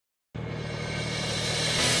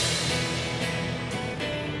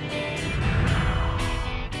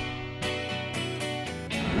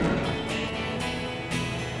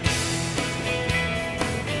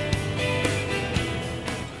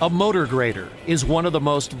A motor grader is one of the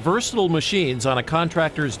most versatile machines on a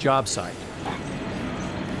contractor's job site.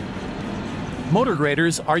 Motor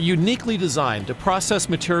graders are uniquely designed to process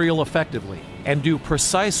material effectively and do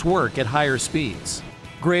precise work at higher speeds.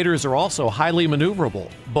 Graders are also highly maneuverable,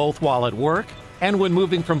 both while at work and when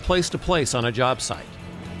moving from place to place on a job site.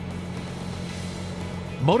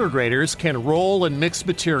 Motor graders can roll and mix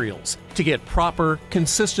materials to get proper,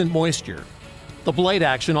 consistent moisture. The blade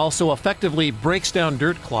action also effectively breaks down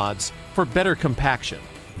dirt clods for better compaction.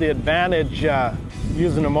 The advantage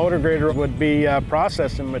using a motor grader would be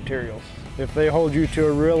processing materials. If they hold you to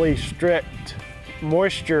a really strict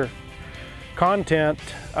moisture content,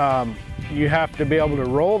 you have to be able to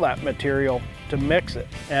roll that material to mix it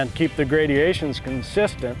and keep the gradations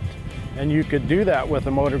consistent, and you could do that with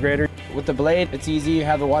a motor grader. With the blade, it's easy. You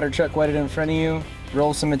have a water truck wet it in front of you,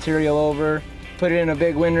 roll some material over, put it in a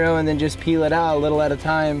big windrow, and then just peel it out a little at a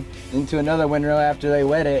time into another windrow after they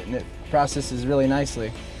wet it, and it processes really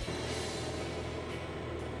nicely.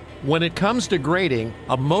 When it comes to grading,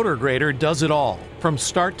 a motor grader does it all, from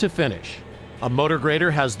start to finish. A motor grader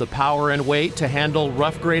has the power and weight to handle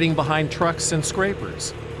rough grading behind trucks and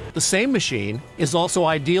scrapers. The same machine is also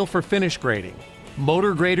ideal for finish grading.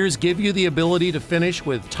 Motor graders give you the ability to finish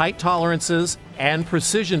with tight tolerances and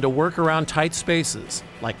precision to work around tight spaces,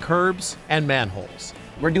 like curbs and manholes.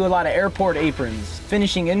 We're doing a lot of airport aprons,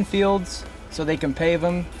 finishing infields so they can pave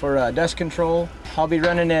them for dust control. I'll be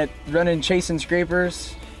running chasing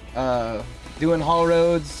scrapers, doing haul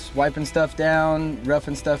roads, wiping stuff down,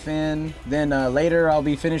 roughing stuff in. Then later I'll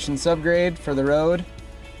be finishing subgrade for the road,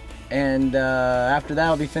 and after that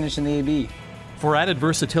I'll be finishing the AB. For added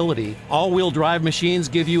versatility, all-wheel drive machines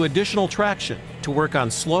give you additional traction to work on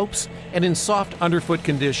slopes and in soft underfoot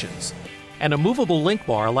conditions. And a movable link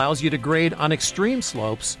bar allows you to grade on extreme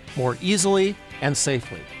slopes more easily and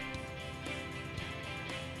safely.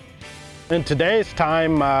 In today's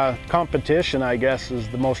time, competition, I guess, is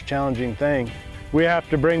the most challenging thing. We have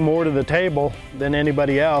to bring more to the table than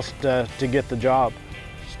anybody else to get the job.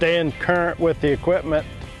 Staying current with the equipment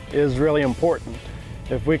is really important.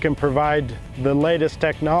 If we can provide the latest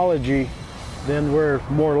technology, then we're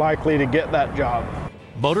more likely to get that job.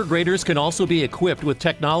 Motor graders can also be equipped with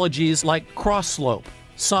technologies like cross-slope,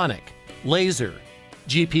 sonic, laser,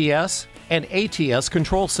 GPS, and ATS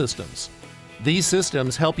control systems. These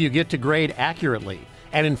systems help you get to grade accurately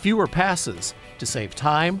and in fewer passes to save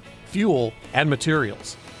time, fuel, and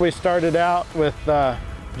materials. We started out with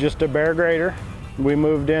just a bare grader. We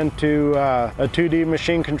moved into a 2D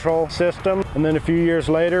machine control system, and then a few years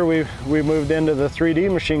later we moved into the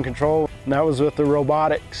 3D machine control, and that was with the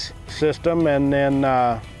robotics system, and then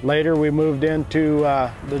later we moved into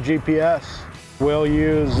the GPS. We'll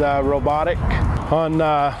use robotic on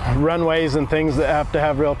runways and things that have to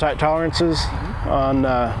have real tight tolerances. On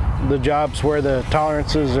the jobs where the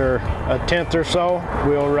tolerances are a tenth or so,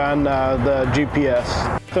 we'll run the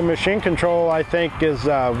GPS. The machine control, I think, is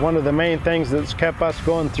one of the main things that's kept us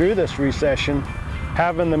going through this recession.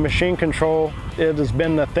 Having the machine control, it has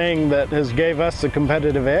been the thing that has gave us the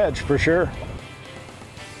competitive edge for sure.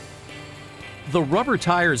 The rubber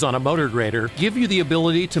tires on a motor grader give you the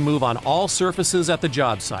ability to move on all surfaces at the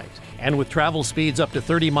job site. And with travel speeds up to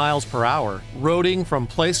 30 miles per hour, roading from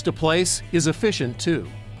place to place is efficient too.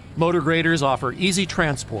 Motor graders offer easy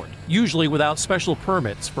transport, usually without special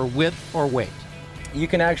permits for width or weight. You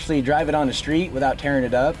can actually drive it on the street without tearing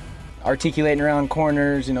it up, articulating around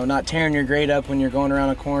corners, not tearing your grade up when you're going around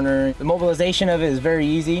a corner. The mobilization of it is very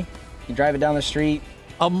easy. You drive it down the street.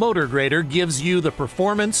 A motor grader gives you the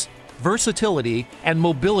performance, versatility, and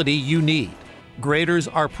mobility you need. Graders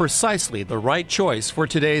are precisely the right choice for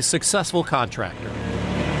today's successful contractor.